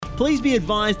Please be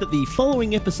advised that the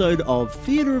following episode of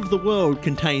Theatre of the World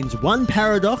contains one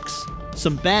paradox,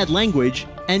 some bad language,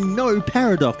 and no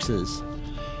paradoxes.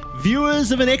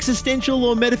 Viewers of an existential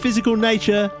or metaphysical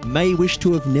nature may wish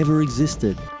to have never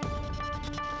existed.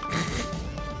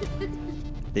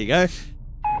 There you go.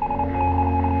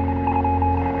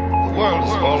 The world is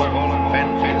fallen,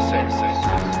 fanfare says.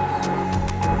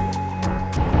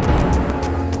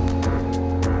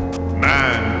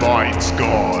 Man Bites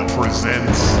God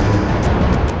presents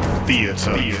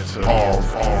Theatre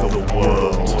of the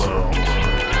World.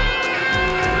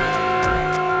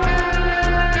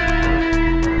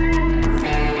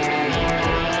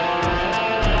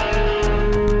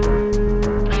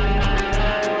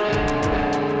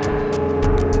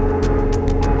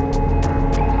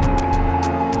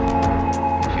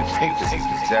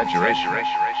 Exaggeration.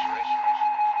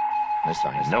 Unless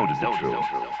I know to be true.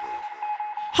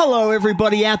 Hello,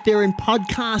 everybody out there in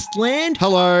podcast land.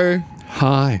 Hello.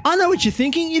 Hi. I know what you're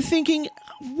thinking. You're thinking,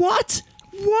 what?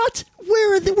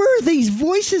 Where are these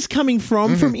voices coming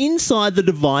from inside the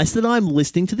device that I'm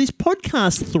listening to this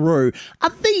podcast through?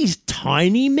 Are these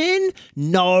tiny men?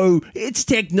 No, it's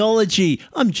technology.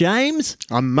 I'm James.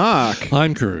 I'm Mark.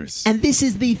 I'm Cruz. And this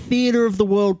is the Theatre of the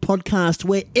World podcast,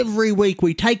 where every week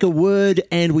we take a word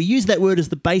and we use that word as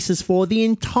the basis for the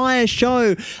entire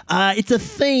show. It's a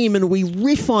theme and we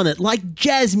riff on it like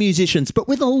jazz musicians, but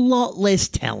with a lot less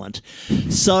talent.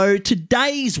 So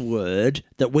today's word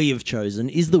that we have chosen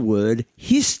is the word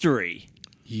history.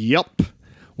 Yup.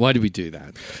 Why did we do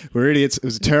that? We're idiots. It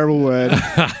was a terrible word.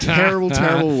 terrible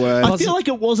word. I feel like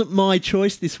it wasn't my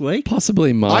choice this week.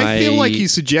 Possibly my... I feel like you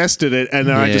suggested it and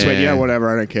then I just went, yeah,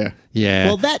 whatever, I don't care. Yeah.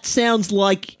 Well, that sounds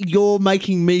like you're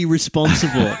making me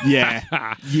responsible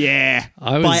Yeah. Yeah.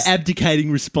 by abdicating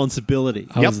responsibility.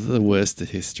 I was the worst at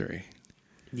history.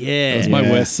 Yeah. It was my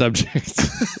worst subject.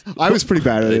 I was pretty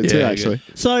bad at it too, actually.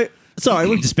 So, sorry,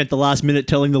 we've just spent the last minute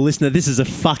telling the listener this is a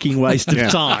fucking waste of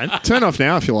time. Turn off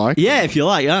now if you like. Yeah, if you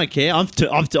like. I don't care. I'm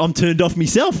turned off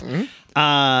myself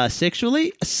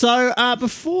sexually. So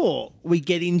before we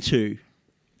get into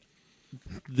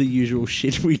the usual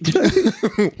shit we do,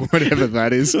 Whatever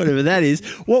that is. whatever that is,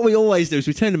 what we always do is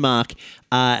we turn to Mark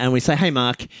and we say, hey,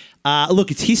 Mark, look,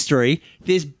 it's history.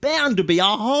 There's bound to be a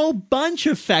whole bunch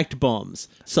of fact bombs.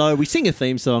 So we sing a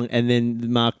theme song and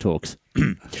then Mark talks.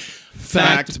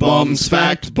 Fact bombs.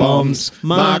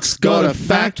 Mark's got a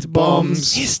fact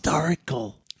bombs.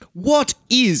 Historical. What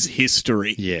is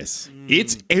history? Yes.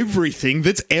 It's everything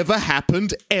that's ever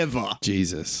happened ever.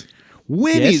 Jesus.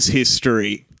 When Yes. is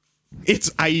history?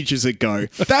 It's ages ago.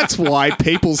 That's why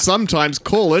people sometimes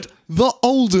call it the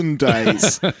olden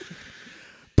days.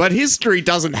 But history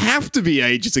doesn't have to be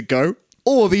ages ago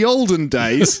or the olden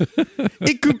days.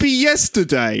 It could be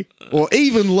yesterday or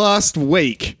even last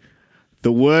week.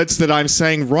 The words that I'm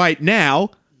saying right now,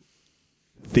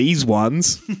 these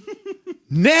ones,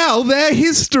 now they're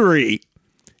history.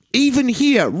 Even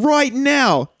here, right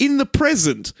now, in the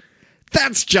present.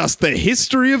 That's just the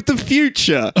history of the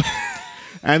future.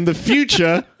 And the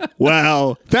future,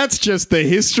 well, that's just the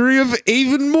history of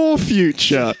even more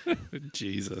future.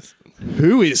 Jesus.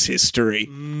 Who is history?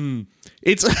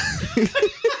 It's...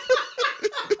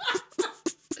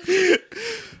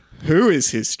 Who is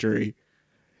history?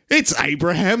 It's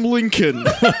Abraham Lincoln.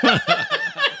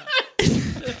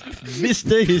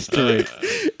 Mr. History.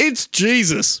 It's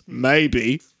Jesus,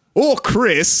 maybe. Or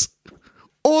Chris.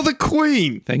 Or the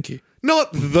Queen. Thank you.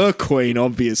 Not the Queen,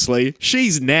 obviously.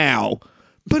 She's now.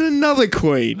 But another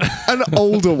Queen. An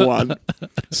older one.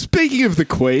 Speaking of the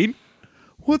Queen,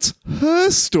 what's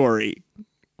her story?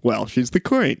 Well, she's the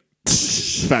Queen.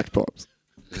 Fact bombs.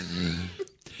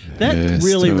 That Her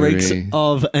really story. reeks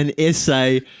of an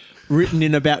essay written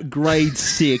in about grade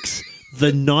 6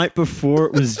 the night before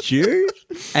it was due.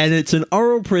 And it's an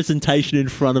oral presentation in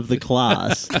front of the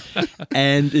class.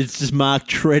 And it's just Mark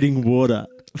treading water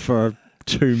for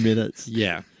 2 minutes.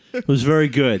 Yeah. It was very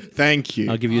good. Thank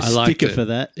you. I'll give you a I liked sticker it. for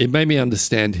that. It made me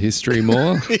understand history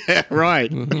more. Yeah,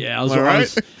 right. Yeah, I was, All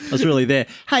right. I was really there.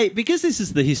 Hey, because this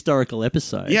is the historical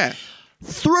episode. Yeah.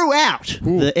 Throughout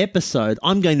the episode,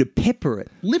 I'm going to pepper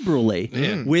it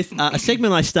liberally with a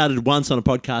segment I started once on a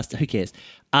podcast. Who cares?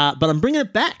 But I'm bringing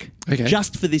it back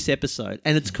just for this episode.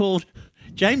 And it's called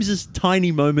James's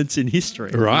Tiny Moments in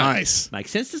History. Right. Nice.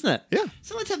 Makes sense, doesn't it? Yeah.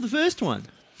 So let's have the first one.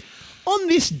 On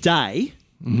this day,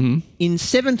 in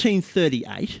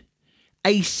 1738,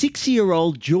 a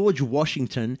 6-year-old George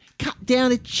Washington cut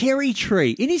down a cherry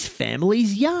tree in his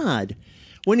family's yard.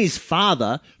 When his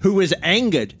father, who was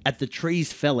angered at the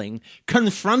tree's felling,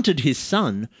 confronted his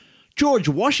son, George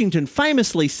Washington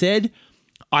famously said,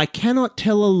 "I cannot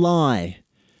tell a lie."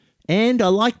 And I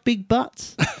like big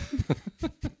butts.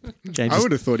 James, I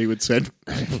would have thought he would said,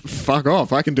 "Fuck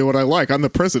off! I can do what I like. I'm the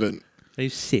president."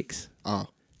 he's 6. Oh,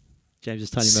 James'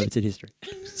 tiny moments in history.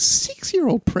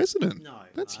 6-year-old president. No,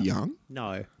 That's young.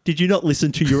 No. Did you not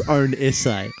listen to your own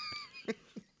essay?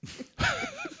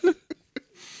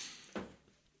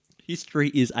 History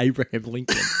is Abraham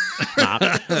Lincoln. Nah,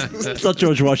 it's not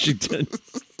George Washington.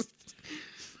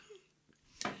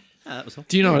 That was all.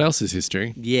 Do you know what else is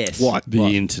history? Yes. What?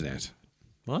 The internet.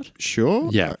 What? Sure.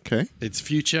 Yeah. Okay. It's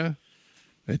future.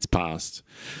 It's past.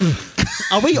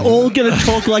 Are we all going to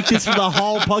talk like this for the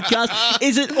whole podcast?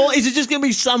 Is it just going to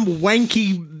be some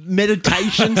wanky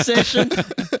meditation session?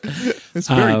 It's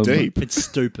very deep. It's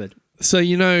stupid. So,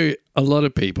 a lot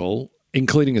of people,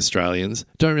 including Australians,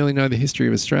 don't really know the history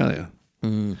of Australia.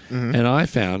 Mm-hmm. And I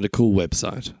found a cool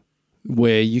website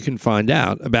where you can find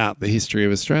out about the history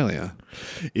of Australia.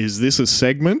 Is this a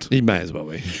segment? It may as well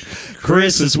be.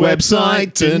 Chris's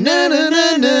website.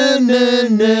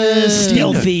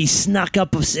 Stealthy snuck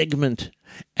up a segment.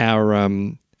 Our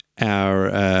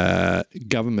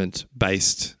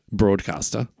government-based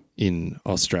broadcaster in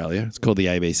Australia, it's called the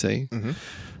ABC,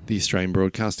 the Australian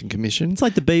Broadcasting Commission. It's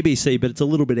like the BBC, but it's a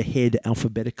little bit ahead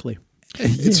alphabetically.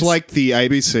 It's like the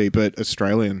ABC, but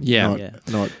Australian. Yeah. Not, Yeah.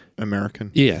 not American.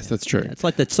 Yes, that's true. It's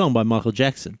like that song by Michael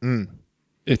Jackson.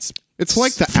 It's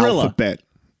like the Thriller. alphabet.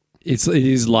 it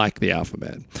is like the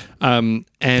alphabet. And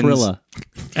Thriller.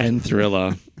 And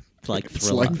Thriller. It's like It's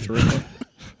Thriller. like Thriller.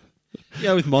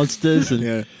 Yeah, with monsters and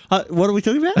Yeah. what are we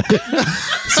talking about?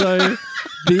 So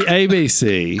the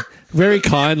ABC very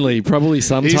kindly, probably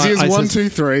sometime. Easy as 1, 2,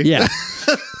 3. Yeah.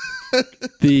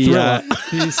 The Thriller.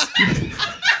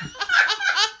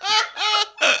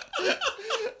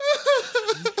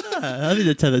 I think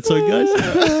that's how that song goes.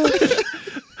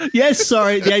 Yes,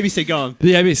 sorry, the ABC. Go on.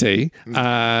 The ABC,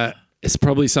 it's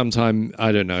probably sometime,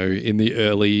 I don't know, in the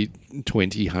early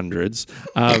 2000s,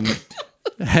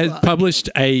 has published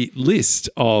a list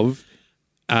of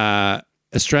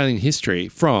Australian history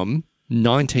from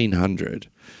 1900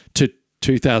 to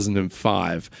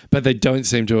 2005, but they don't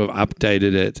seem to have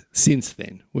updated it since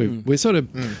then. We're sort of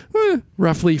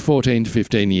roughly 14 to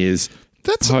 15 years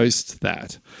post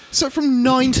that. So from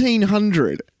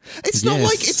 1900. It's not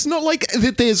Yes. like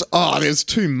that. There's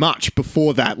too much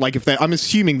before that. Like I'm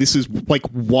assuming this is like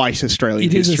white Australian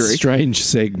It is history. a strange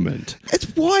segment. It's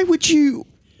why would you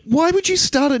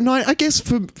start at 9? I guess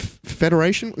for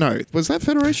Federation. No, was that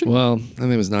Federation? Well, I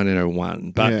think it was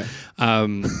 1901, but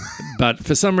Yeah. but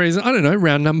for some reason, I don't know,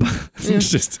 round number. It's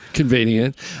just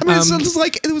convenient. I mean, it's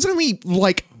like it was only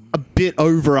like a bit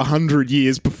over 100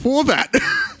 years before that.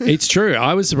 It's true.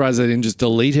 I was surprised they didn't just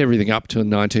delete everything up to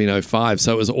 1905,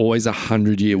 so it was always a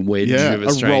 100-year wedge Yeah, of a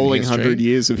Australian rolling history. 100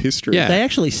 years of history. Yeah. They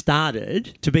actually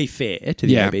started, to be fair to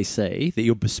the Yeah. ABC that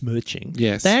you're besmirching,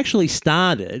 Yes. they actually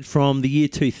started from the year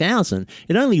 2000.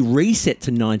 It only reset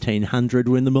to 1900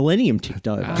 when the millennium ticked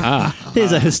over.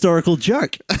 There's a historical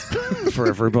joke for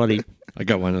everybody. I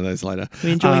got one of those later.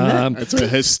 We enjoying that? It's a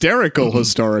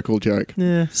historical joke.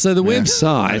 Yeah. So the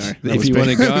website, That if was you want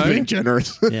to being- that was being go,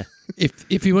 generous. Yeah.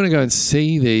 if you want to go and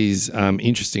see these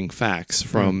interesting facts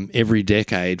from every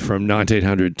decade, from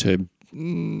 1900 to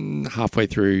halfway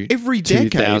through Every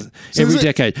decade? 2000. So Every is it-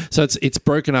 decade. So it's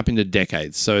broken up into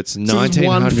decades. So it's So there's 1900.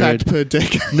 one fact per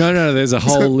decade. No, there's a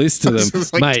whole list of them. So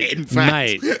it's like 10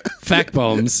 facts. Mate, fact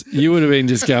bombs. You would have been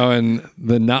just going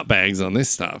the nutbags on this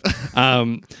stuff.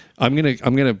 I'm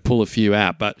gonna pull a few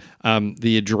out, but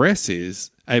the address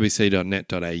is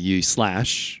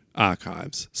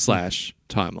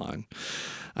abc.net.au/archives/timeline.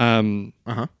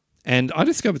 And I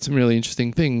discovered some really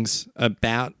interesting things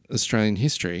about Australian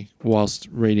history whilst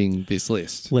reading this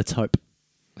list. Let's hope.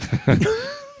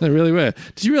 They really were.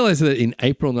 Did you realise that in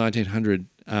April 1900,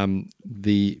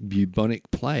 the bubonic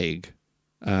plague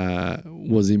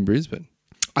was in Brisbane?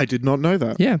 I did not know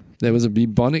that. Yeah, there was a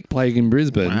bubonic plague in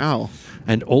Brisbane. Wow.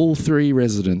 And all 3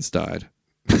 residents died.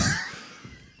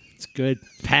 It's good.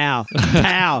 Pow.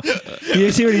 Pow. You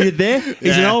see what he did there?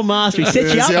 He's an old master. He set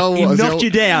you It's the up, old- he it's the knocked old- you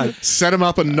down. Set him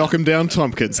up and knock him down,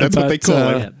 Tompkins. That's what they But, call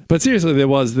it. But seriously, there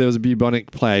was a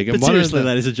bubonic plague. And But seriously,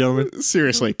 ladies and gentlemen,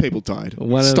 Seriously, people died.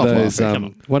 one Stop of those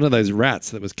laughing. one of those rats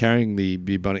that was carrying the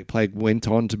bubonic plague went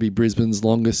on to be Brisbane's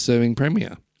longest serving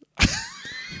premier.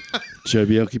 Joe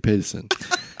Bjelke-Petersen.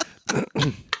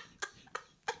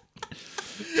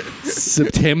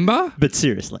 September? but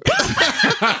seriously.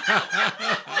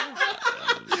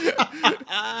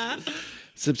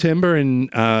 September in,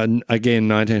 again,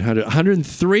 1900.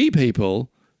 103 people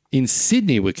in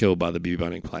Sydney were killed by the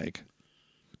bubonic plague.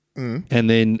 And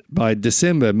then by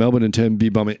December, Melbourne had turned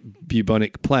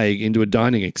bubonic plague into a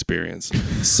dining experience.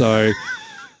 So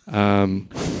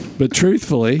But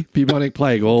truthfully, bubonic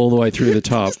plague all the way through the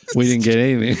top. We didn't get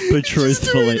anything. But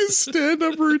truthfully, His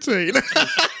stand-up routine.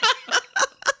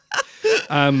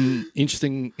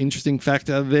 Interesting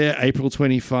factor there. April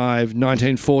 25,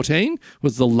 1914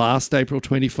 was the last April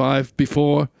 25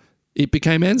 before it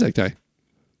became Anzac Day.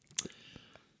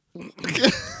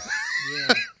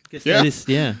 that is,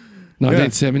 yeah.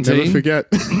 1917. Never forget.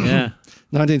 Yeah.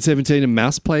 1917, a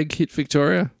mouse plague hit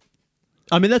Victoria.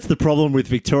 I mean, that's the problem with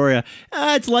Victoria.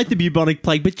 It's like the bubonic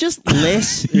plague, but just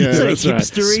less Yeah, sort of that's right.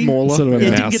 hipstery. Smaller. Sort of a Yeah,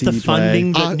 didn't get the mousy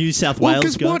funding plague. that New South Well, Wales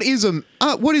because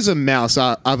got. what is a mouse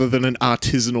other than an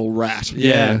artisanal rat?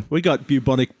 Yeah. We got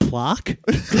bubonic plaque.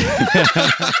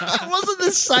 It wasn't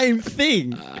the same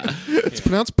thing. It's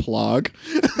pronounced plague.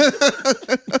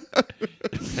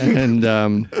 And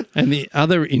the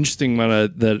other interesting one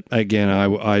that again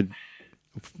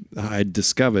I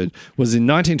discovered was in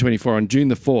 1924 on June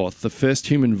the 4th, the first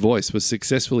human voice was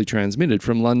successfully transmitted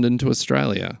from London to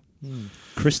Australia.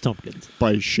 Chris Tompkins.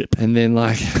 By ship. And then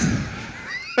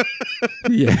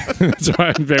yeah, that's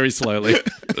right, very slowly.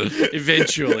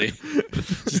 Eventually.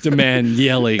 Just a man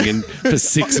yelling and for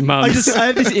 6 months. I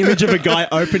have this image of a guy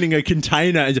opening a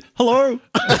container and just, hello.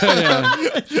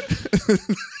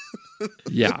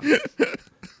 Yeah.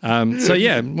 So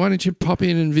yeah, why don't you pop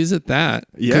in and visit that?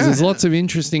 Because Yeah. there's lots of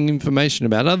interesting information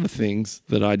about other things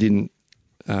that I didn't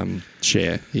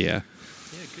share here.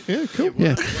 Yeah, cool.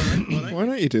 Yeah. Why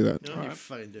don't you do that? You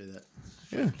fucking do that.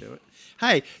 Yeah. Do it.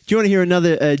 Hey, do you want to hear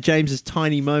another James's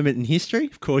tiny moment in history?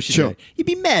 Of course you Sure. do. You'd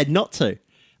be mad not to.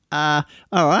 All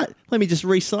right, let me just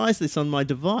resize this on my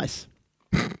device.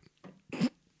 Oh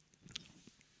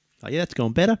yeah, that's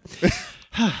gone better.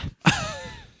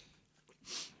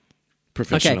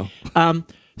 Professional. Okay.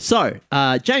 So,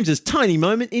 James's tiny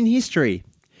moment in history.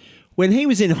 When he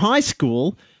was in high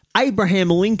school, Abraham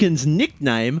Lincoln's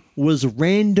nickname was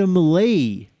Random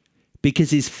Lee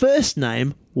because his first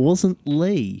name wasn't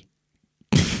Lee.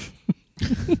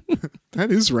 That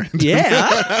is random.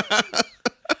 Yeah.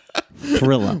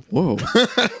 Thriller. Whoa.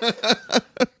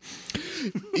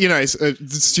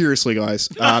 Seriously, guys.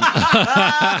 It's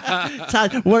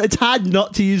hard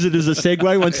not to use it as a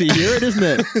segue once you hear it, isn't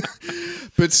it?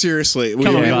 But seriously,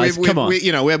 Come on, guys, come on.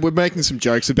 We're making some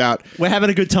jokes about. We're having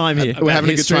a good time here. We're having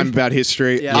history? a good time about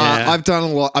history. Yeah. I've done a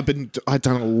lot. I've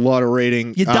done a lot of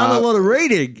reading. You've done a lot of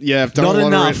reading. Yeah, I've done Not a lot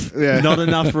enough. of reading. Yeah. Not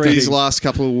enough reading. These last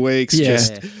couple of weeks, Yeah.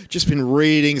 just been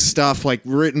reading stuff like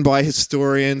written by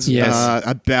historians, Yes.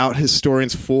 about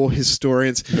historians for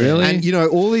historians. Really? And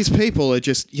all these people are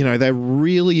just they're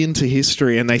really into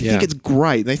history and they think Yeah. it's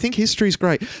great. They think history's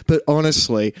great, but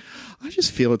honestly, I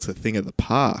just feel it's a thing of the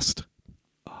past.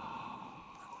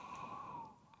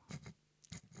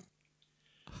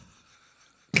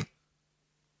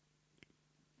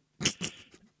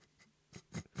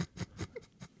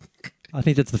 I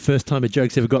think that's the first time a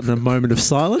joke's ever gotten a moment of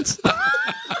silence.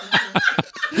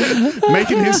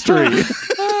 Making history.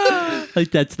 I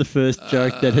think that's the first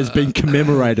joke that has been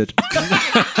commemorated.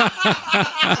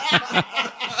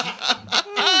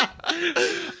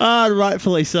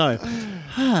 Rightfully so.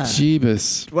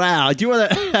 Jeebus. Wow. Do you want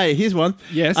to? Hey, here's one.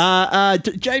 Yes.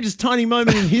 James's tiny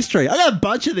moment in history. I got a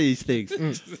bunch of these things.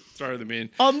 Throw them in.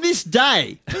 On this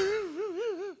day.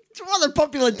 What a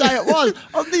popular day it was.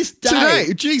 On this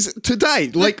day.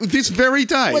 Today, like this very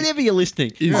day. Whenever you're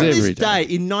listening. Is On this every day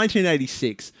day. in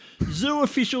 1986, zoo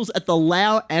officials at the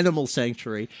Lau Animal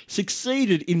Sanctuary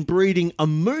succeeded in breeding a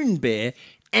moon bear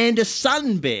and a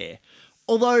sun bear,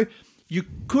 although you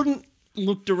couldn't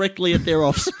look directly at their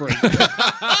offspring.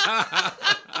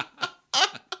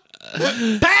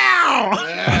 Pow!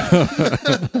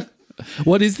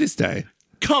 What is this day?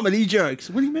 Comedy jokes.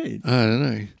 What do you mean? I don't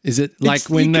know. Is it like It's-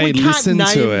 when they we can't listen name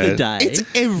to the it? day. It's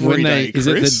every When day, is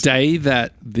it the Chris. day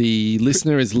that the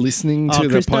listener is listening to Oh,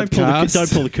 Chris, the don't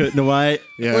podcast? pull the curtain away.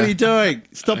 Yeah. What are you doing?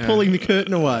 Stop pulling the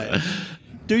curtain away.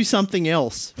 Do something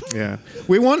else. Yeah,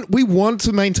 we want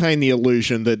to maintain the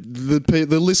illusion that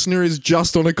the listener is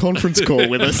just on a conference call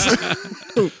with us.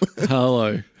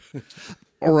 Hello.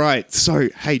 All right, so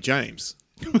hey James,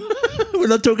 We're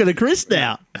not talking to Chris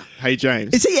now. hey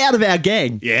James, Is he out of our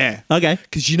gang? yeah, Okay.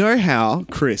 because you know how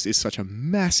Chris is such a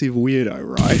massive weirdo,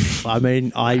 right? I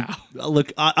mean, I don't want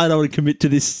to commit to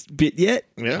this bit yet.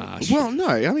 Yeah. Well, no,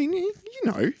 I mean,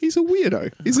 he's a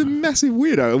weirdo. He's a massive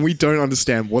weirdo, and we don't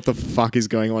understand what the fuck is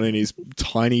going on in his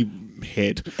tiny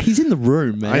head. He's in the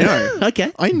room, man. I know.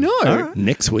 Okay. I know. All right.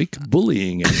 Next week,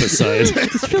 bullying episode.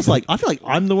 This feels like I feel like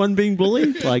I'm the one being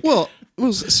bullied. Like, Well,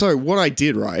 so what I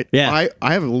did, right? Yeah.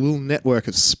 I have a little network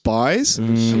of spies.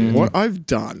 What I've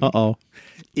done oh,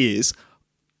 is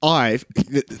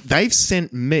they've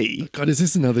sent me God, is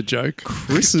this another joke?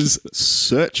 Chris's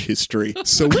search history.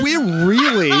 So we're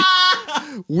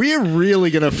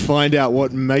really going to find out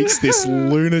what makes this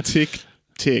lunatic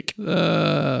tick.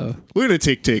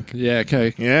 Lunatic tick. Yeah,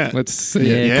 okay. Yeah. Let's see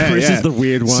it. Yeah. Chris is the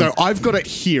weird one. So I've got it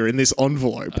here in this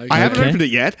envelope. I haven't Okay. opened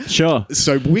it yet. Sure.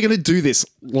 So we're going to do this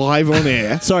live on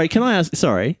air. Sorry, can I ask?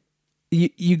 Sorry.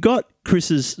 You got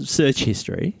Chris's search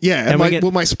history. Yeah, And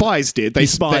my spies did. Your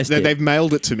spies did. They've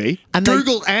mailed it to me. And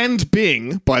Google and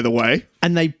Bing, by the way,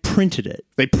 and they printed it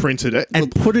they printed it. and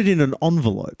put it in an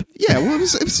envelope. Yeah, well, it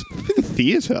was for the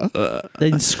theatre.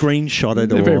 Then screenshot it,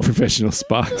 They're very or professional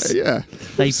spies. Yeah.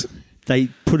 they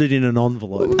put it in an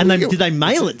envelope. And did they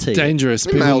mail it to you Dangerous.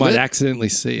 People mailed might it. accidentally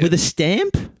see it. with a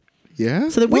stamp? Yeah.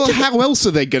 So they went well, to the- how else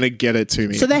are they going to get it to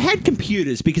me? So they had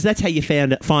computers because that's how you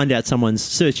find out someone's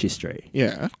search history.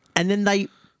 yeah. And then they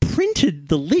printed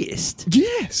the list.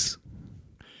 Yes.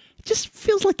 It just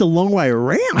feels like the long way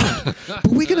around. But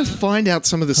we're going to find out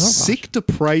some of the sick,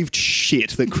 depraved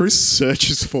shit that Chris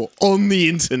searches for on the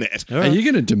internet. Are you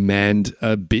going to demand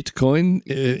a Bitcoin?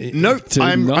 Nope, to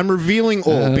I'm not- revealing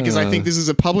all because I think this is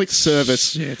a public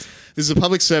service. Shit. This is a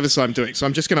public service I'm doing. So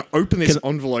I'm just going to open this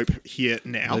envelope here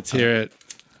now. Let's hear it.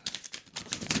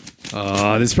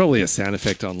 Oh, there's probably a sound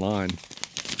effect online.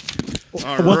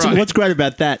 All What's right. great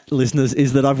about that, listeners,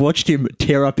 is that I've watched him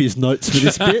tear up his notes for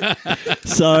this bit.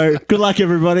 So good luck,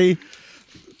 everybody.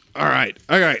 All right.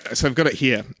 Okay. So I've got it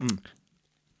here.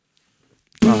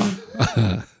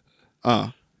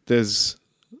 There's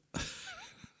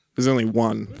only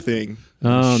one thing.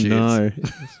 Oh Shit. no!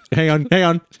 hang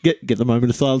on. Get the moment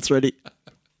of silence ready.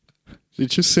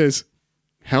 It just says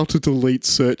how to delete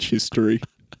search history.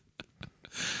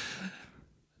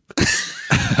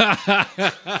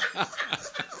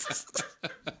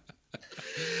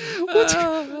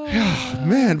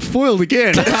 Man, foiled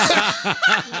again.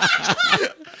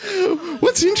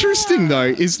 What's interesting though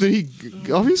is that he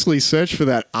obviously searched for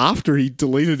that after he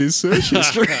deleted his search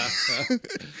history.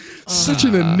 Such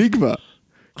an enigma.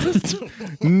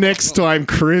 Next time,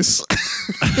 Chris.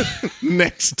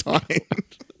 Next time.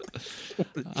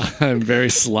 I'm very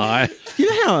sly. You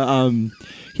know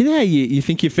how you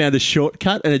think you found a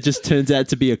shortcut and it just turns out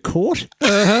to be a court?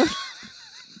 I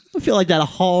feel like that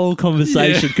whole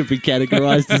conversation could be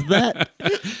categorized as that.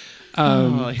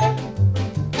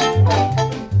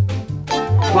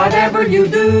 Whatever you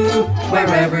do,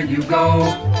 wherever you go,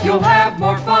 you'll have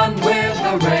more fun with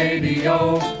the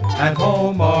radio. At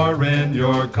home or in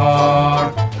your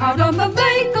car. Out on the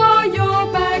lake or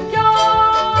your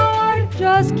backyard.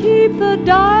 Just keep the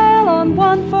dial on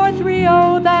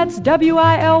 1430. That's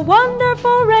WIL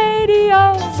Wonderful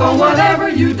Radio. So whatever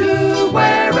you do,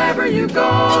 wherever you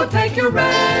go, take your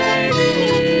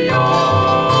radio.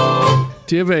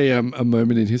 Do you have a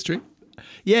moment in history?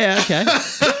 Yeah, okay.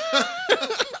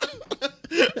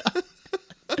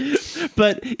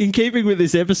 But in keeping with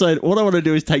this episode, what I want to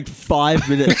do is take 5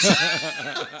 minutes.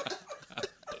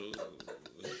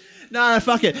 No,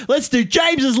 fuck it. Let's do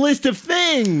James's list of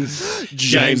things.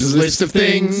 James's list of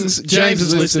things.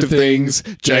 James's list of things.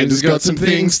 James has got some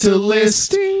things to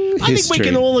list. I think we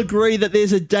can all agree that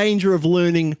there's a danger of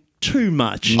learning too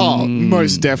much. Oh,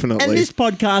 most definitely. And this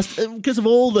podcast, because of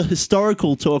all the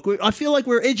historical talk, I feel like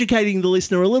we're educating the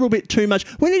listener a little bit too much.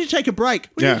 We need to take a break.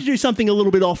 We Yeah. need to do something a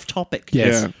little bit off topic.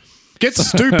 Yes. Yeah. Get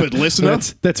stupid, listener.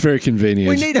 That's very convenient.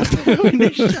 We need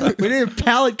a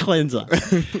palate cleanser.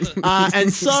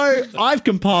 And so I've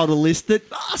compiled a list that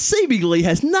seemingly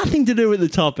has nothing to do with the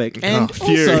topic. And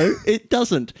phew. also, it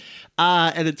doesn't.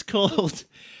 And it's called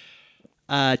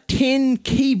 10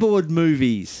 Keyboard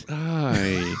Movies.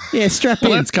 Aye. Yeah, strap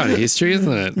Well, in. that's kind of history,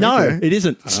 isn't it? No, it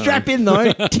isn't. Strap in,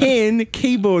 though. 10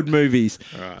 keyboard movies.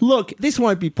 Look, this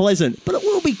won't be pleasant, but it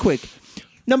will be quick.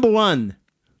 Number 1,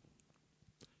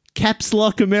 Caps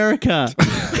Lock America.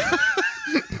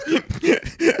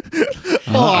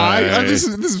 This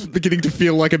is beginning to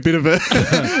feel like a bit of a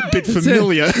bit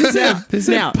familiar.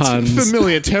 Now, Puns.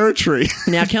 Familiar territory.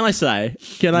 Now, can I say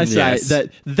Yes.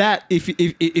 that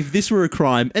if this were a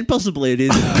crime, and possibly it is,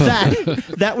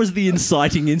 that was the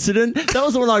inciting incident. That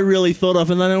was the one I really thought of,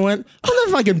 and then I went, I wonder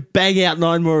if I can bang out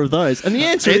 9 more of those. And the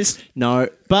answer is no,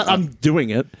 but I'm doing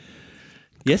it.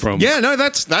 Yes. Yeah, no,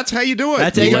 that's how you do it.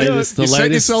 That's how you do it. You set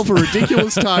latest- yourself a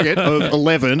ridiculous target of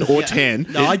 11 or 10.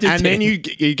 No, I do and 10. then you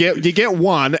get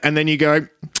one, and then you go,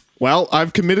 well,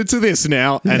 I've committed to this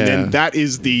now, and Yeah. then that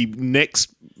is the next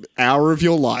hour of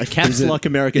your life. Caps Lock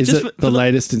America. Is Just it for the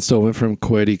latest installment from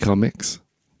QWERTY Comics?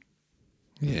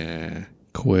 Yeah,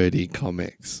 QWERTY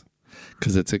Comics.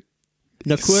 Because it's a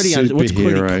No, QWERTY. What's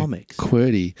QWERTY superhero. Comics?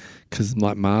 QWERTY, because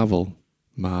like Marvel.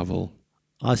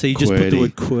 Oh, so you just put the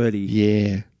word QWERTY.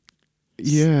 Yeah.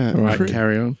 Yeah. All right,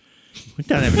 carry on. We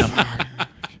don't have enough.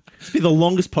 It's been the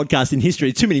longest podcast in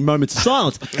history. Too many moments of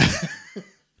silence.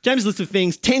 James' list of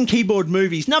things: 10 keyboard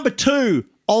movies. Number 2,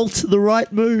 Alt the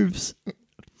Right Moves.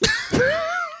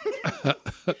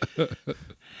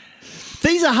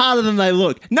 These are harder than they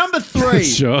look. Number 3.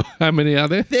 Sure. How many are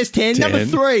there? There's 10. 10. Number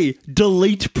 3,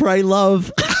 Delete, Pray,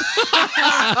 Love.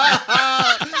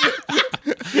 That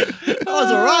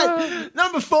was all right.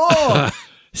 Number 4,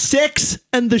 Sex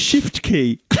and the Shift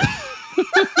Key.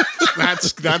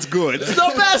 That's good.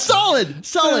 Not bad. Solid.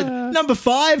 Number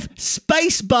 5,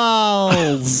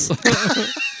 Spaceballs.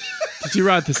 Did you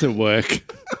write this at work?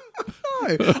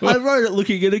 No, I wrote it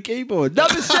looking at a keyboard.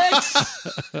 Number 6,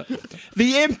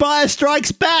 The Empire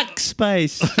Strikes Back.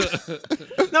 Space.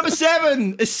 Number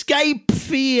 7, Escape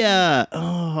Fear.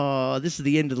 Oh, this is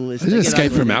the end of the list. It's I get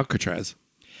Escape over from it. Alcatraz.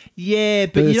 Yeah,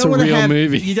 but you It's don't a want to real have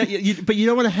movie. but you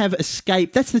don't want to have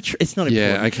escape. That's the. It's not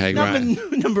Yeah, important. okay,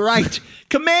 Number 8,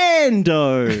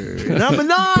 Commando. Number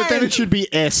 9. But then it should be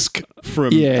esque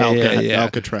from Yeah.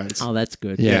 Alcatraz. Oh, that's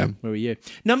good. Yeah. Where were you?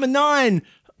 Number 9.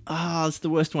 Oh, it's the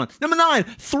worst one. Number 9,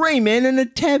 3 Men and a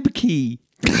Tab Key.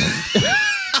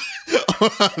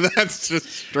 That's just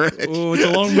stretch. Oh, it's a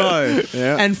long row.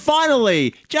 Yeah. And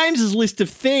finally, James's list of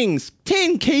things: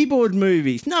 10 keyboard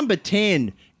movies. Number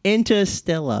 10,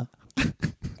 Interstellar.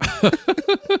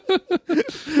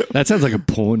 That sounds like a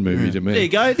porn movie to me. There you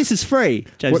go. This is free.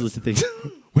 James's list of things.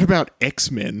 What about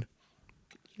X-Men?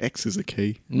 X is a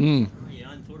key. Yeah, I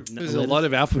hadn't thought of There's a lot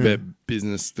of alphabet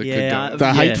business that Yeah, could go. The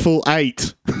Yeah. Hateful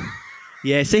Eight.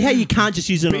 Yeah, see how you can't just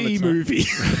use it on B its own. movie.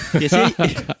 Yeah, see,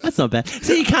 that's not bad.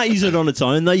 See, you can't use it on its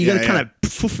own though. You got to Yeah, kind of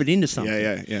poof it into something.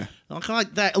 yeah.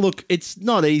 Like that. Look, it's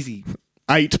not easy.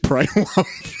 8 Pray Love.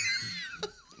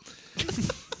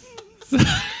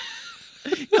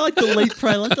 You like Delete,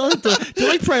 Pray, Love.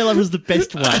 Delete, Pray, Love is the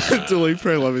best one. Delete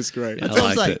Pray Love is great. I That's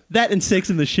what I'm liked saying. it. That and Sex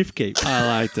and the Shift Key. I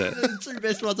liked it. The two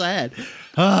best ones I had.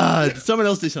 Someone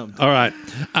else do something. All right.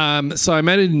 So I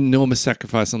made an enormous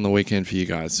sacrifice on the weekend for you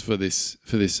guys for this.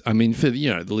 I mean, for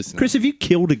the listener. Chris, have you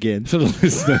killed again? For the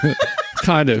listener,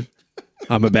 kind of.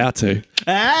 I'm about to.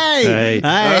 Hey!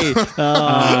 Hey. He's going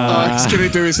to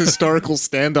do his historical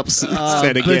stand-up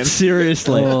set again. But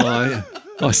seriously.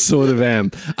 I sort of am.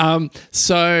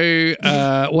 So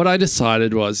what I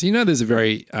decided was, there's a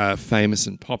very famous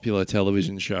and popular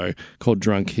television show called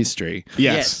Drunk History.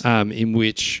 Yes. In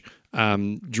which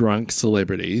drunk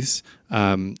celebrities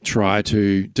try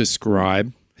to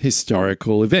describe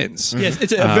historical events. Yes,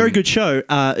 it's a very good show.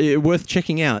 Worth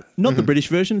checking out. Not the British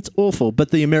version; it's awful, but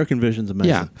the American version's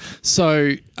amazing. Yeah.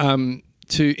 So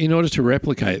in order to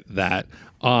replicate that,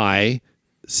 I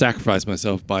sacrificed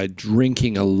myself by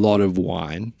drinking a lot of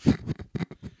wine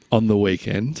on the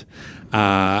weekend,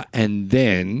 and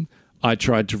then I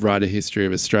tried to write a history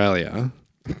of Australia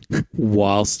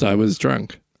whilst I was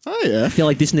drunk. Oh, yeah. I feel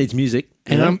like this needs music.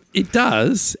 And it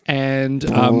does, and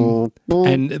the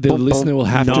listener will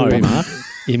have No. to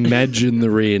imagine the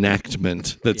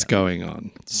reenactment that's going on.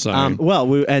 So,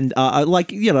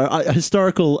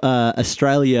 historical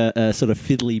Australia sort of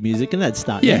fiddly music, and that'd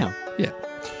start now. yeah.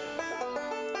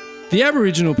 The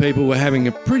Aboriginal people were having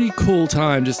a pretty cool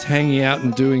time just hanging out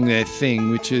and doing their thing,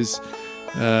 which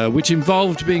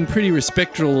involved being pretty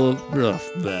respectful.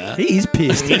 He is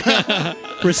pissed.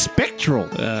 Respectful.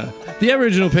 The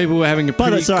Aboriginal people were having a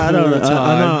pretty cool time.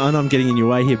 I know I'm getting in your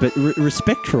way here, but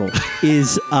respectful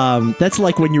is that's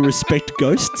like when you respect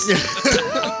ghosts.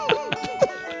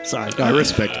 Sorry, I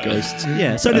respect ghosts.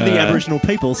 Yeah, so do the Aboriginal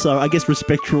people, so I guess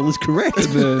respectful is correct.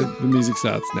 The music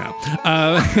starts now.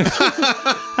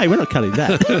 Hey, we're not cutting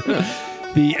that.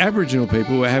 The Aboriginal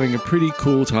people were having a pretty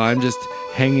cool time just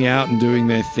hanging out and doing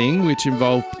their thing, which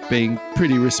involved being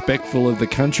pretty respectful of the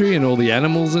country and all the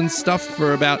animals and stuff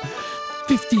for about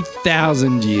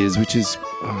 50,000 years, which is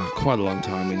quite a long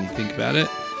time when you think about it.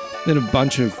 Then a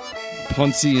bunch of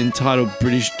Ponzi entitled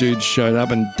British dudes showed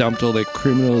up and dumped all their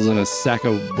criminals and a sack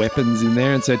of weapons in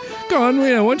there and said, "Go on, we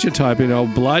don't want you to type in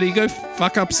old bloody, go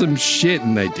fuck up some shit,"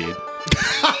 and they did.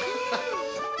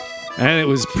 And it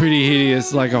was pretty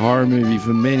hideous, like a horror movie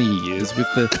for many years, with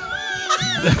the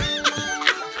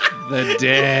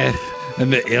death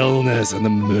and the illness and the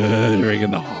murdering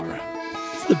and the horror.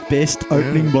 It's the best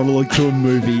opening monologue to a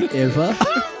movie ever.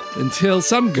 Until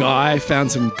some guy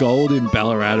found some gold in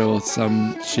Ballarat or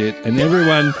some shit, and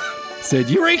everyone said,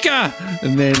 "Eureka!"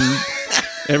 And then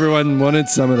everyone wanted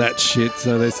some of that shit,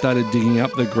 so they started digging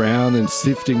up the ground and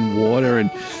sifting water, and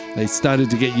they started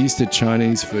to get used to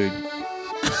Chinese food.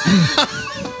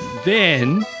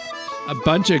 Then a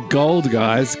bunch of gold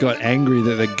guys got angry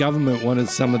that the government wanted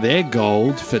some of their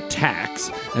gold for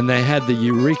tax, and they had the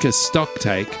Eureka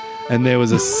stocktake, and there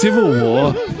was a civil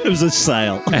war, It was a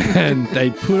sale. and they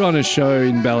put on a show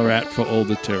in Ballarat for all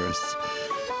the tourists.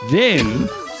 Then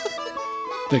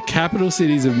the capital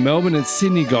cities of Melbourne and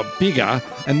Sydney got bigger,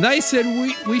 and they said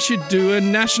we should do a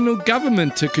national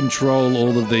government to control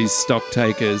all of these stock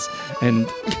takers and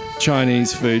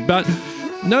Chinese food. But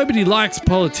nobody likes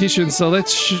politicians, so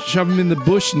let's shove them in the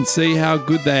bush and see how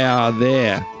good they are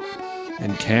there.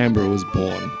 And Canberra was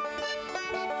born.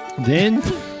 Then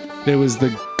there was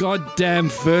the goddamn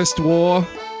First War,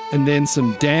 and then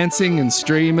some dancing and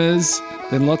streamers,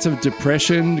 then lots of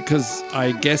depression because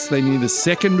I guess they knew the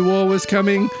Second War was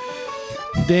coming.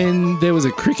 Then there was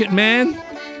a cricket man,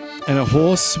 and a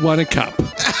horse won a cup.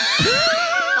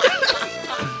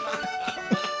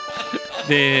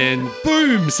 Then,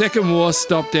 boom, Second War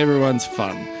stopped everyone's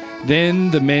fun.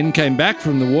 Then the men came back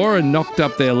from the war and knocked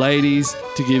up their ladies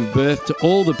to give birth to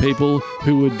all the people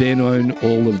who would then own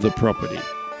all of the property.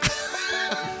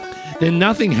 Then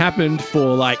nothing happened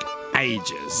for like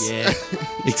ages. Yeah.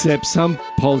 Except some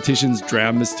politicians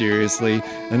drowned mysteriously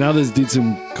and others did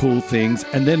some cool things.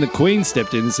 And then the Queen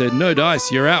stepped in and said, "No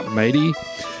dice, you're out, matey."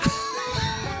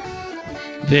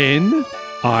 Then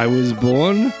I was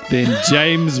born, then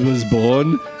James was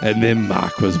born, and then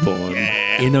Mark was born.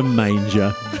 In a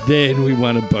manger. Then we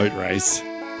won a boat race.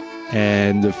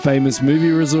 And a famous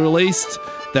movie was released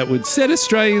that would set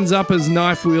Australians up as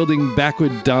knife-wielding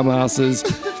backward dumbasses.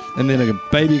 And then a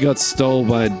baby got stolen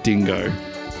by a dingo.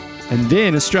 And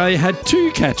then Australia had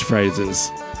 2 catchphrases.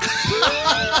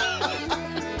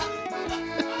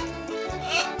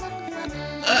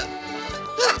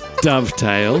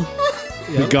 Dovetail.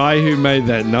 The guy who made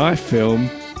that knife film,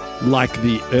 like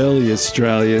the early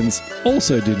Australians,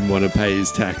 also didn't want to pay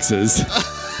his taxes.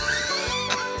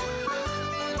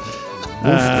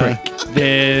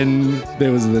 Then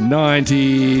there was the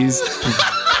 90s.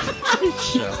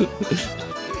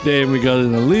 Then we got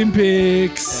an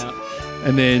Olympics.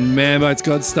 And then Man Bites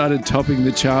God started topping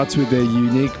the charts with their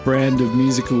unique brand of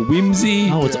musical whimsy.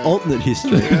 Oh, it's alternate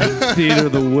history. Theatre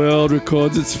of the World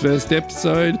records its first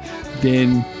episode.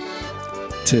 Then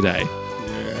today.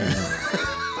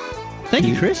 Thank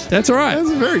you, Chris. That's all right.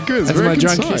 That's very good. It's That's very my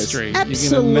drunk concise. history. You can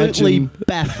Absolutely imagine-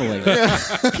 baffling.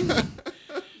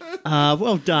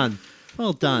 Well done.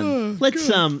 Well done.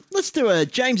 Let's do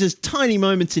James's tiny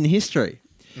moments in history.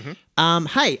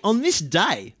 Hey, on this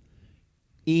day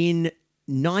in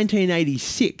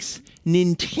 1986,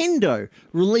 Nintendo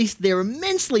released their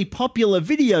immensely popular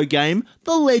video game,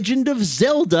 The Legend of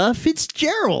Zelda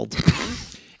Fitzgerald.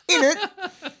 In it,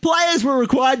 players were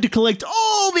required to collect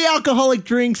all the alcoholic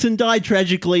drinks and die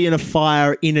tragically in a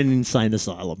fire in an insane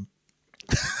asylum.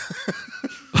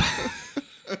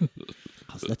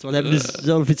 That's what happened to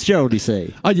Zelda Fitzgerald, you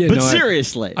see. Oh, yeah, but no,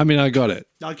 seriously. I mean, I got it.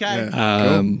 Okay.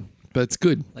 But it's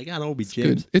good. They can't all be It's gems.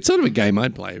 good. It's sort of a game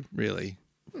I'd play, really.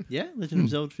 Yeah, Legend of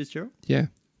Zelda Fitzgerald. Yeah,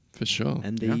 for sure.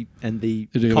 And the It'd be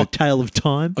cocktail of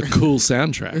time. a cool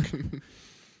soundtrack.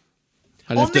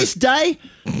 I'd have On to- this day,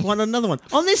 another one.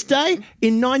 On this day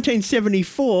in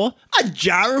 1974, a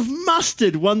jar of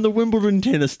mustard won the Wimbledon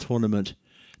tennis tournament.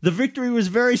 The victory was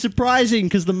very surprising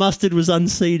because the mustard was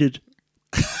unseeded.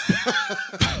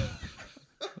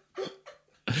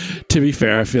 To be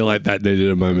fair, I feel like that needed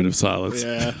a moment of silence.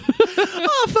 Yeah.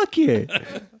 Oh, fuck you.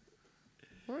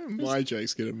 My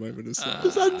jokes get a moment of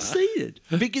silence. It was unseeded.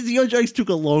 Because your jokes took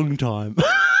a long time.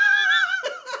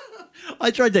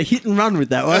 I tried to hit and run with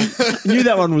that one. I knew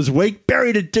that one was weak,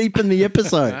 buried it deep in the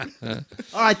episode.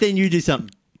 All right, then you do something.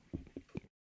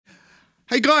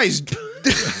 Hey guys,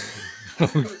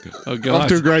 Oh, God. off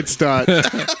to a great start.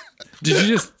 Did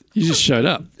you just showed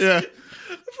up? Yeah.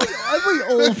 Have we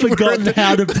all forgotten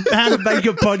how to make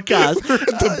a podcast?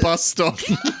 At the bus stop.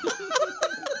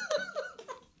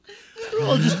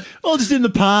 All just in the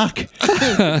park.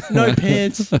 No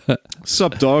pants.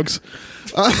 Sup, dogs?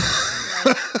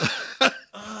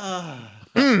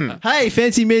 Hey,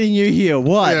 fancy meeting you here.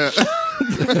 What?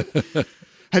 Yeah.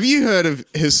 Have you heard of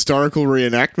historical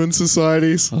reenactment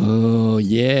societies? Oh,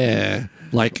 yeah.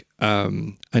 Like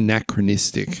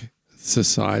anachronistic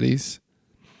societies.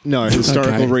 No,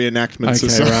 historical Okay. reenactment Okay,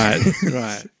 society. right.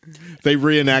 Right. They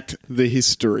reenact the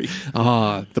history,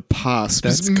 Ah, the past.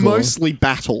 That's It's cool. mostly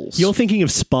battles. You're thinking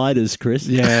of spiders, Chris.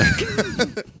 yeah.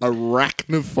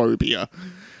 Arachnophobia.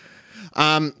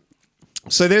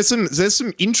 So there's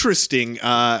some interesting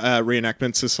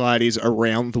reenactment societies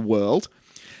around the world,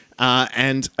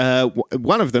 and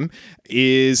one of them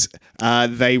is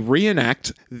they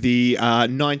reenact the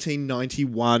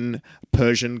 1991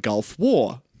 Persian Gulf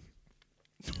War.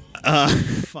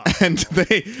 And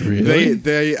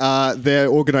their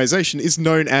organization is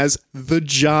known as the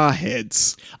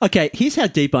Jarheads. Okay, here's how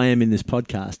deep I am in this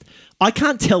podcast. I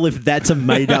can't tell if that's a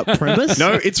made-up premise.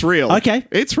 No, it's real. Okay.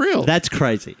 It's real. That's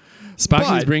crazy. Sparky's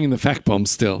But- bringing the fact bomb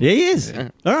still. Yeah, he is.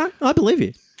 All right, I believe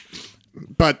you.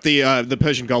 But the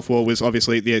Persian Gulf War was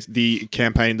obviously the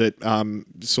campaign that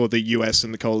saw the US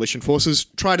and the coalition forces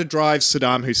try to drive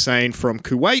Saddam Hussein from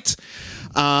Kuwait.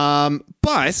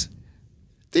 But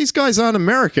these guys aren't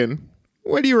American.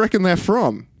 Where do you reckon they're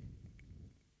from?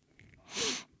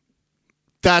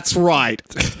 That's right.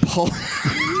 You'll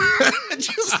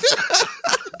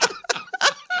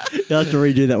have to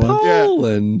redo that one.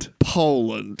 Poland.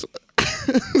 Poland.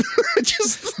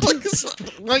 Just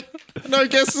like no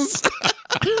guesses.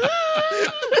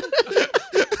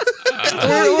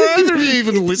 Were either of you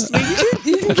even listening?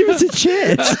 You didn't give us a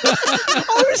chance.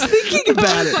 I was thinking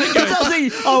about it. 'Cause I was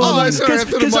thinking, Sorry, I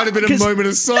thought it might have been a moment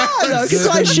of silence. No, because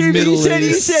I assumed Middle you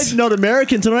East. said not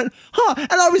Americans, and I went,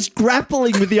 and I was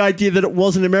grappling with the idea that it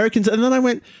wasn't Americans, and then I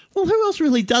went, well, who else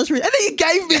really does read? And then you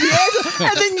gave me the answer,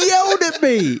 and then yelled at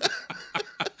me.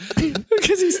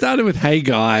 Because he started with, hey,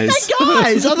 guys.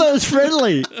 Guys, I thought it was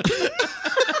friendly.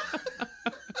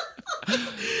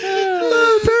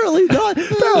 No, apparently not.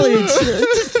 Apparently it's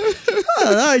I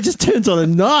don't know, it just turns on a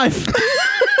knife.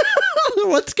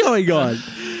 What's going on?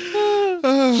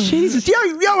 Jesus.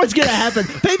 You know what's going to happen?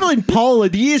 People in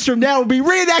Poland years from now will be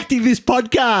reenacting this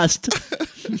podcast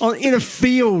in a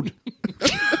field.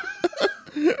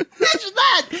 Imagine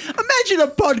that. Imagine a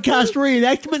podcast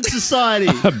reenactment society.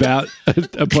 About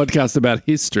a podcast about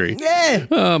history. Yeah.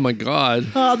 Oh, my God.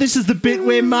 Oh, this is the bit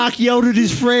where Mark yelled at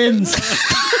his friends.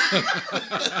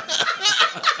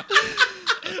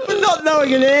 For not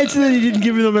knowing an answer that he didn't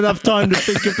give them enough time to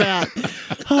think about.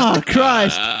 Oh,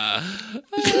 Christ.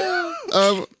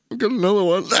 I've got another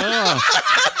one.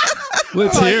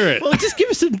 Let's hear it. Well, just give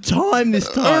us some time this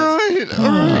time. All right,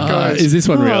 guys. Is this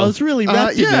one Oh, real? I was really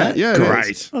wrapped in that. yeah, it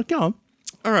Great. is. Oh, go on.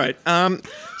 All right.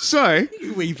 So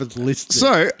You even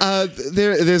listened.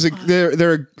 there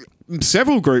are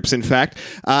several groups, in fact,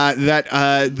 that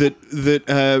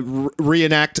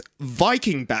reenact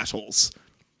Viking battles,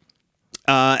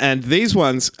 and these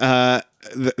ones.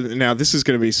 Now, this is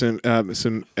going to be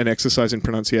an exercise in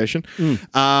pronunciation.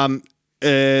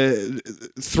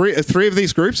 Three of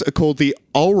these groups are called the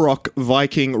Olrock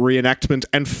Viking Reenactment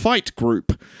and Fight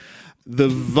Group, the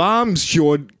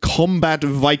Varmsjord Combat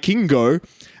Vikingo,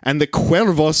 and the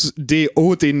Cuervos de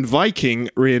Odin Viking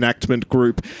Reenactment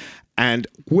Group. And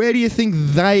where do you think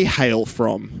they hail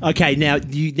from? Okay, now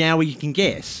you can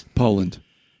guess. Poland.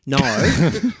 No.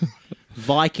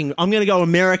 Viking. I'm going to go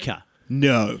America.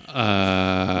 No.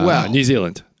 New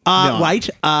Zealand. Wait.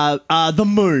 The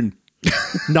moon.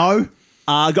 No.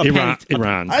 Got Iran. panicked.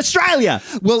 Iran. Australia.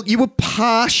 Well, you were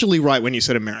partially right when you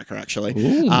said America, actually,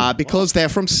 because they're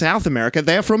from South America.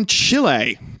 They're from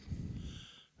Chile.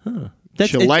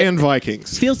 Chilean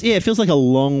Vikings. It feels like a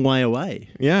long way away.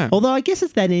 Yeah. Although I guess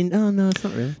it's that in. Oh no, it's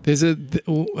not really. There's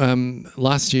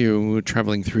last year when we were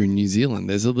traveling through New Zealand,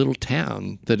 there's a little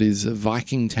town that is a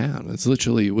Viking town. It's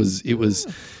literally, it was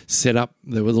set up.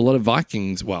 There was a lot of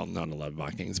Vikings. Well, not a lot of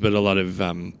Vikings, but a lot of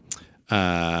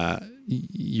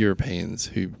Europeans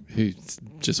who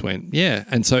just went, yeah.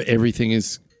 And so everything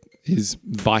is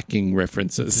Viking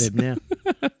references. Now.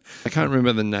 I can't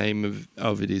remember the name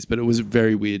of it is, but it was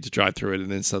very weird to drive through it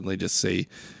and then suddenly just see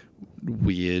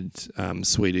weird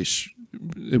Swedish.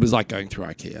 It was like going through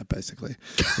IKEA, basically.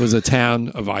 It was a town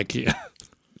of IKEA.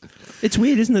 It's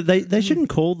weird, isn't it? They shouldn't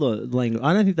call the language.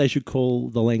 I don't think they should call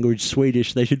the language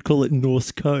Swedish. They should call it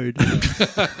Norse code.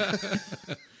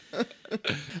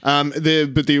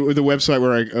 The website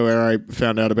where I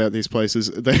found out about these places,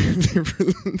 they've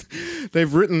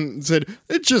said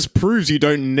it just proves you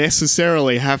don't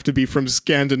necessarily have to be from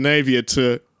Scandinavia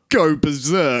to go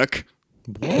berserk.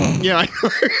 Yeah, I know.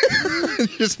 It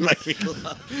just made me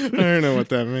laugh. I don't know what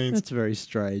that means. That's very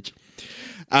strange.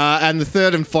 And the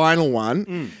third and final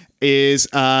one is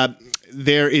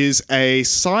there is a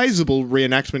sizable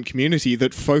reenactment community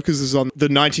that focuses on the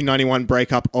 1991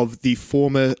 breakup of the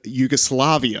former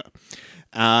Yugoslavia.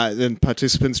 Then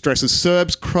participants dress as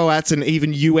Serbs, Croats, and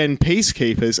even UN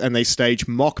peacekeepers, and they stage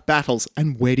mock battles.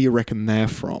 And where do you reckon they're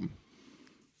from?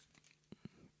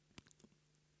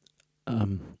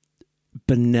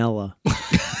 Benalla.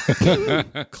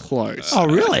 Close. Oh,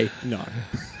 really? No.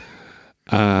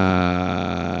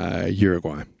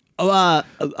 Uruguay.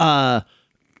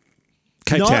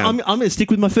 Cape No, Town. I'm going to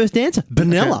stick with my first answer.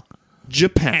 Benalla.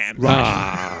 Japan.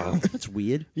 Ah, That's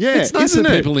weird. Yeah, It's nice isn't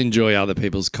that it? people enjoy other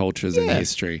people's cultures and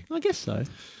history. I guess so.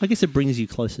 I guess it brings you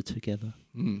closer together.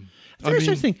 It's I very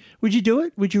interesting. Would you do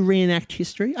it? Would you reenact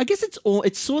history? I guess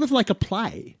it's sort of like a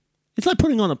play. It's like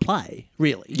putting on a play,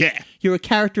 really. Yeah. You're a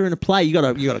character in a play. You got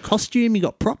a costume, you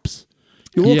got props.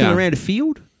 You're walking Yeah. around a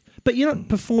field, but you're not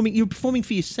performing, you're performing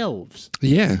for yourselves.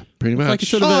 Yeah, pretty much. like a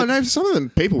sort of Oh a- no, some of them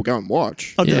people go and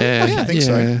watch. Oh, do they? yeah, Okay. I think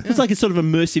so. yeah. It's like a sort of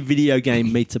immersive video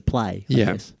game meets a play. I Yeah.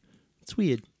 guess. It's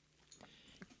weird.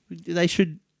 They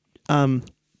should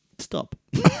stop.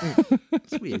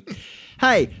 It's weird.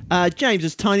 Hey, James,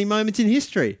 it's Tiny Moments in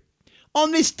History.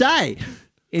 On this day,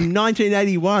 in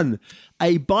 1981,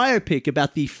 a biopic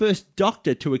about the first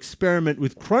doctor to experiment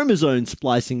with chromosome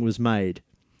splicing was made.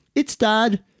 It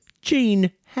starred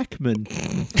Gene Hackman.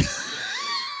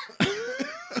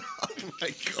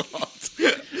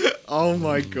 Oh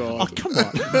my god. Oh, come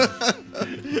on.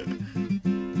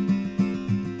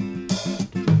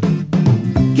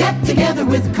 Get together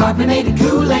with carbonated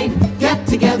Kool-Aid. Get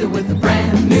together with a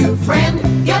brand new friend.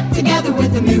 Get together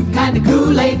with a new kind of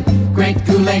Kool-Aid. Great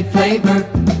Kool-Aid flavor.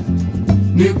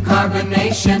 New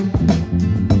carbonation.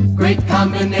 Great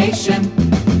combination.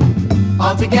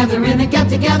 All together in a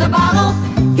get-together bottle.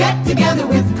 Get together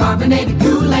with carbonated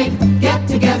Kool-Aid. Get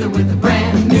together with a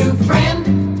brand new friend.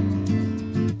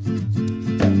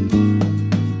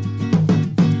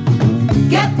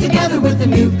 Get together with a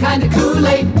new kind of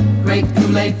Kool-Aid. Great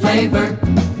Kool-Aid flavor.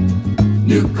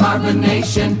 New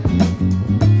carbonation.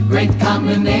 Great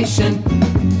combination.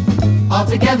 All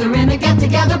together in a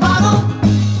get-together bottle.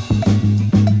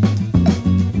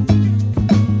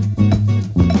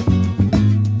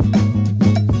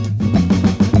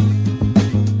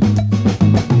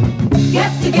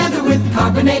 Get together with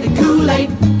carbonated Kool-Aid.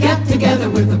 Get together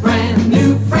with a brand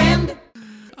new friend.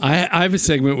 I have a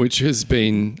segment which has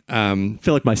been I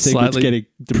feel like my segment's slightly getting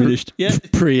diminished. Yeah.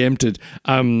 preempted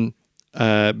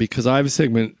because I have a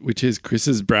segment which is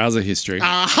Chris's browser history,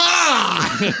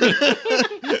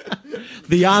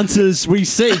 The answers we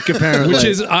seek, apparently. which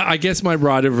is, I guess, my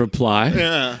right of reply.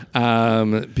 Yeah.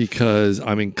 Because,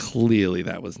 I mean, clearly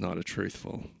that was not a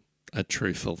truthful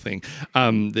thing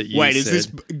that you Wait, said. is this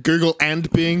Google and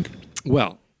Bing?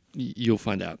 Well, you'll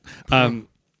find out.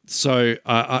 So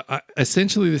I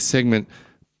essentially this segment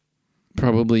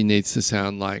probably needs to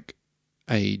sound like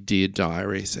a Dear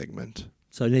Diary segment.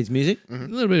 So it needs music. A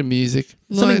little bit of music.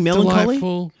 Something melancholy?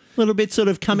 Delightful, A little bit sort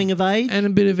of coming of age. and a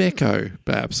bit of echo,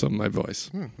 perhaps, on my voice.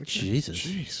 Jesus.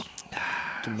 Jeez.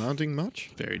 Demanding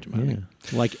much? Very demanding.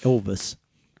 Like Elvis.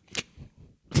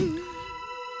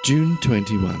 June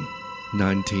 21,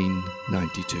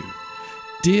 1992.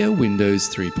 Dear Windows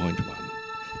 3.1.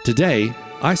 Today,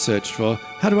 I searched for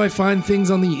how do I find things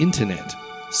on the internet?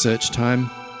 Search time,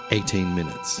 18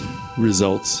 minutes.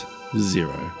 Results,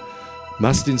 0.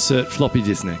 Must insert floppy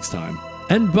disk next time.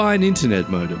 And buy an internet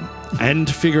modem. And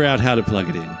figure out how to plug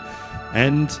it in.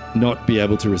 And not be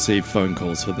able to receive phone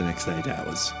calls for the next 8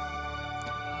 hours.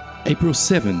 April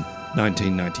 7,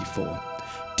 1994.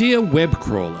 Dear web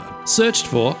crawler, searched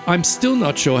for I'm still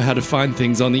not sure how to find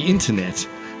things on the internet.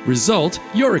 Result,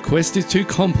 your request is too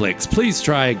complex. Please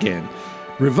try again.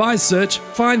 Revise search,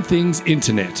 find things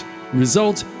internet.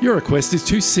 Result, your request is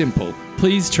too simple.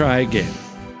 Please try again.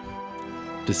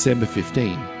 December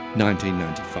 15,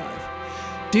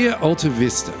 1995. Dear Alta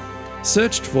Vista,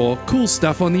 searched for cool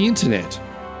stuff on the internet.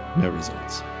 No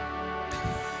results.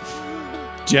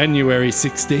 January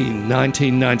 16,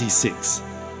 1996.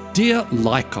 Dear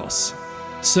Lycos,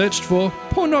 searched for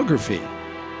pornography.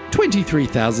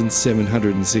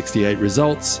 23,768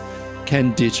 results.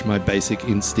 Can ditch my basic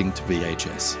instinct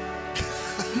VHS.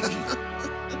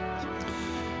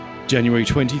 January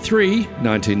 23,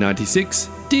 1996.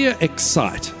 Dear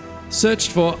Excite,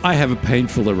 searched for I have a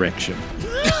painful erection.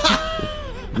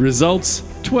 Results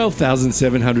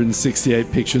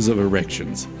 12,768 pictures of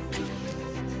erections.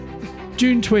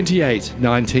 June 28,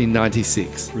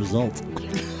 1996. Result.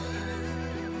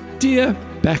 Dear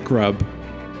Backrub,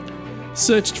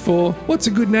 searched for what's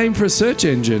a good name for a search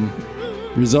engine?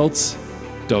 Results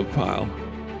Dogpile.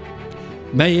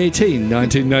 May 18,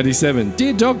 1997.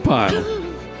 Dear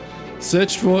Dogpile,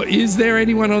 searched for is there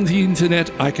anyone on the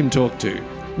internet I can talk to?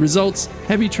 Results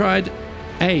have you tried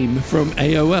AIM from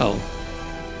AOL?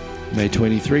 May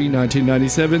 23,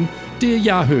 1997. Dear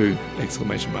Yahoo!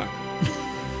 Exclamation mark.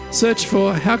 Search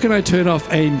for how can I turn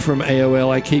off AIM from AOL?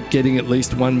 I keep getting at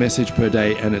least one message per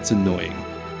day and it's annoying.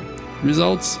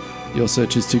 Results, your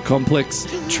search is too complex.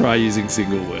 Try using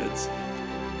single words.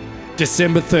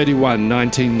 December 31,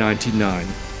 1999.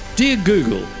 Dear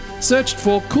Google, searched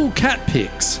for cool cat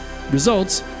pics.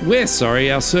 Results, we're sorry,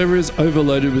 our server is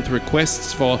overloaded with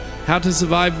requests for how to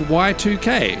survive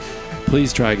Y2K.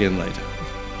 Please try again later.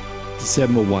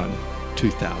 December 1,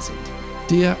 2000.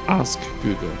 Dear Ask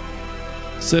Google.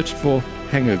 Searched for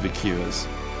hangover cures.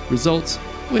 Results,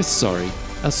 we're sorry,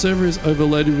 our server is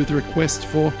overloaded with requests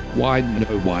for why no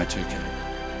Y2K.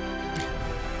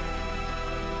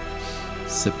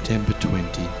 September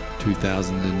 20,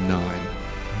 2009.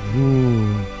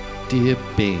 Ooh. Dear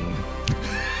Bing.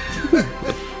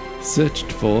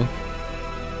 Searched for,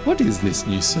 what is this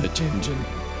new search engine?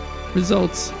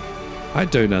 Results, I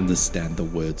don't understand the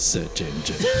word search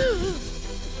engine.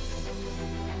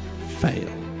 Fail.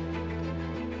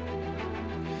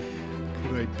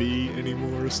 Could I be any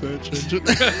more a search engine?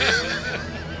 And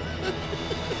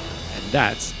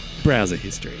that's browser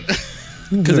history.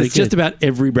 Because it's just about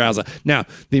every browser. Now,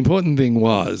 the important thing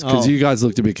was, because you guys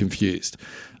looked a bit confused,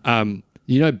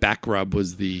 Backrub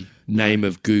was the name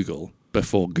of Google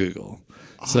before Google.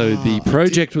 So the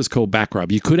project was called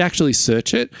Backrub. You could actually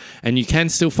search it, and you can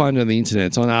still find it on the internet.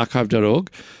 It's on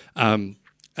archive.org.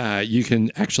 You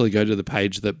can actually go to the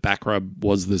page that Backrub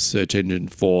was the search engine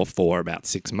for about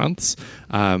 6 months.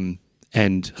 And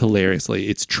hilariously,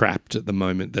 it's trapped at the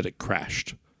moment that it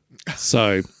crashed.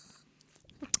 So,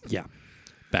 yeah,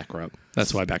 Backrub.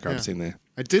 That's why Backrub's in there.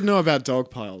 I did know about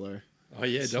Dogpile, though. Oh,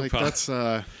 yeah, It's Dogpile. like that's...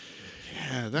 that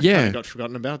kind of got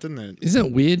forgotten about, didn't it? Isn't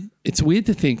it weird? It's weird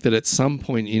to think that at some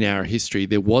point in our history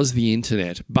there was the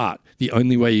internet, but the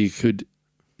only way you could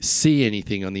see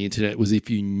anything on the internet was if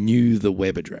you knew the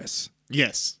web address.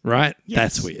 Yes. Right? Yes.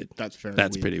 That's weird. That's very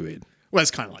That's weird. pretty weird. Well,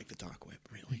 it's kind of like the dark web,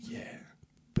 really. Yeah.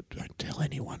 But don't tell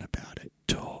anyone about it.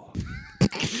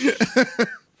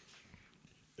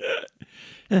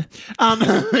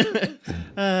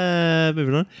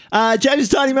 Moving on. James'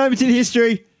 tiny moments in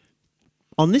history.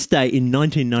 On this day in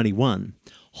 1991,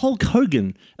 Hulk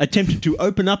Hogan attempted to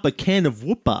open up a can of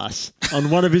whoop ass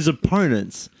on one of his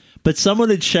opponents, but someone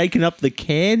had shaken up the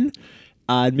can,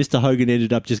 and Mr. Hogan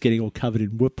ended up just getting all covered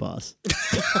in whoop ass.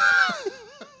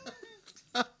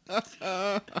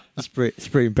 It's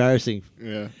pretty embarrassing.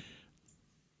 Yeah.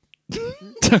 Okay,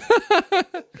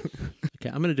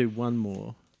 I'm going to do one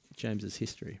more James's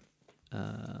history.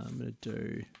 I'm going to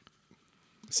do...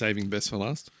 Saving best for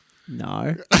last?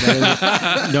 No,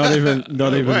 not even.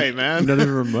 Wait, man. Not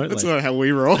even remotely. That's not how we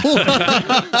roll.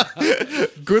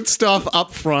 Good stuff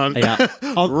up front. Yeah.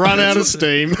 Run out of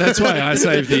steam. That's why I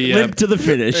saved the Limp to the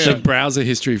finish. the browser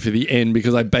history for the end,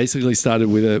 because I basically started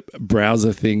with a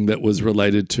browser thing that was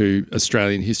related to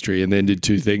Australian history and then did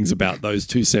two things about those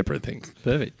two separate things.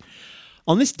 Perfect.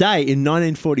 On this day in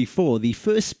 1944, the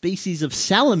first species of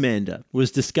salamander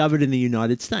was discovered in the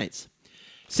United States.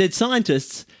 Said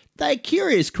scientists, they're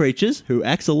curious creatures who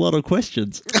ask a lot of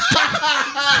questions. That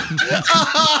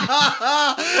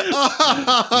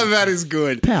is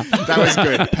good. Pow. That was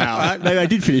good. Pow. Maybe I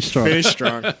did finish strong. Finish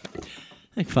strong.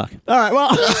 Thank fuck. All right,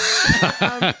 well...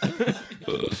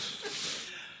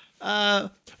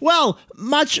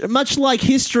 much like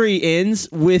history ends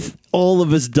with all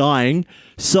of us dying,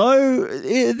 so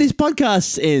this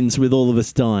podcast ends with all of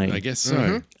us dying. I guess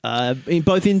so.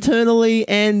 Both internally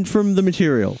and from the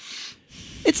material.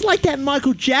 It's like that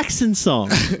Michael Jackson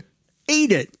song.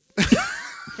 Eat it.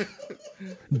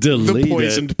 Delete The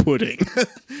poisoned pudding.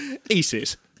 Eat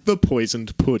it. The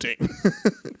poisoned pudding.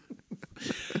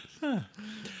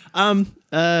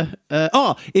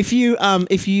 If you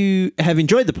have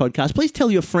enjoyed the podcast, please tell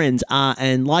your friends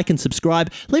and like and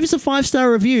subscribe. Leave us a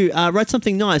 5-star review. Write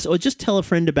something nice, or just tell a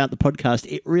friend about the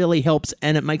podcast. It really helps,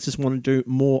 and it makes us want to do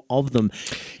more of them.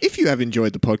 If you have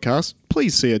enjoyed the podcast,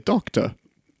 please see a doctor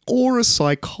or a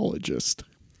psychologist.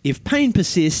 If pain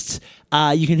persists,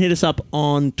 you can hit us up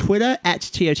on Twitter at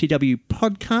TOTW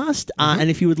Podcast. And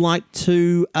if you would like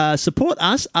to support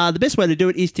us, the best way to do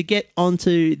it is to get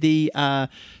onto the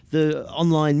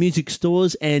online music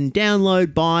stores and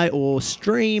download, buy, or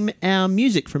stream our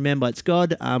music from Man Bites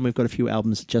God. We've got a few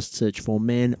albums. Just search for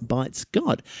Man Bites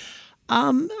God.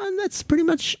 And that's pretty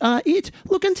much it.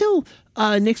 Look, until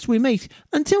next we meet,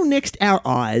 until next our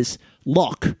eyes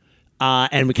lock,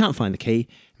 and we can't find the key,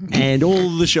 and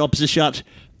all the shops are shut,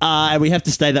 and we have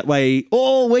to stay that way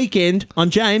all weekend.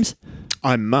 I'm James.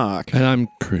 I'm Mark. And I'm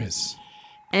Chris.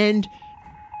 And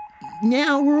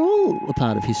now we're all a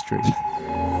part of history.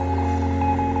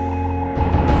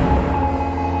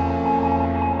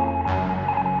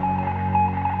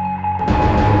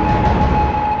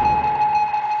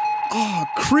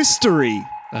 Christery.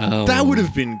 Oh. That would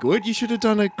have been good. You should have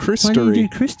done a Why do Christery. you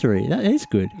do Christery? That is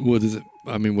good. What is it?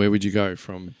 I mean, where would you go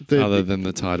from other than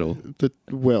the title?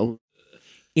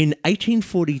 In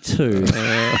 1842,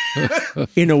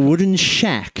 in a wooden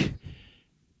shack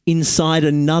Inside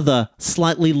another,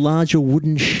 slightly larger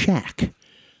wooden shack,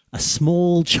 a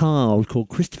small child called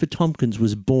Christopher Tompkins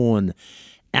was born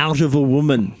out of a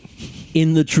woman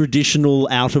in the traditional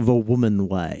out of a woman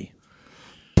way.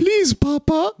 Please,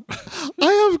 Papa,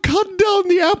 I have cut down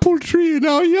the apple tree in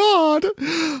our yard.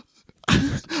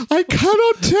 I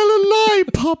cannot tell a lie,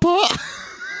 Papa.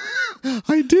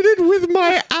 I did it with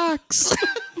my axe.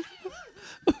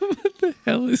 What the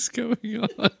hell is going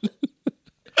on?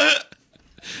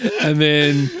 And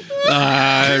then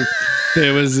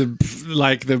there was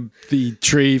the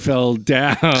tree fell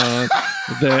down.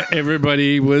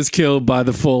 Everybody was killed by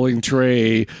the falling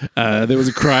tree. There was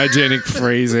a cryogenic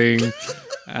freezing.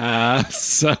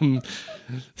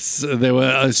 So they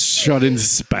were shot into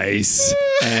space,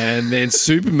 and then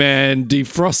Superman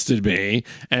defrosted me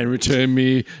and returned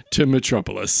me to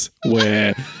Metropolis,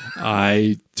 where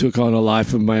I took on a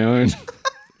life of my own,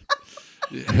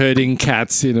 herding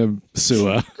cats in a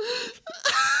sewer.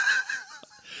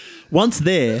 Once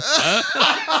there,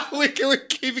 We're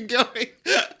keeping going.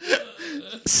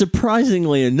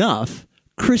 surprisingly enough,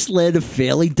 Chris led a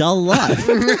fairly dull life.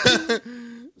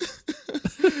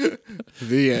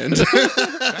 The end.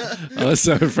 I was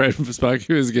so afraid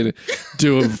Sparky was going to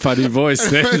do a funny voice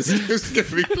then. It's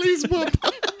gonna be, please,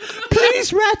 Papa.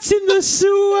 Please, rats in the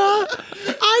sewer.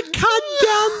 I cut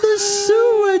down the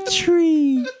sewer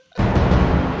tree.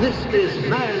 This is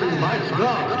Man Bites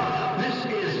God.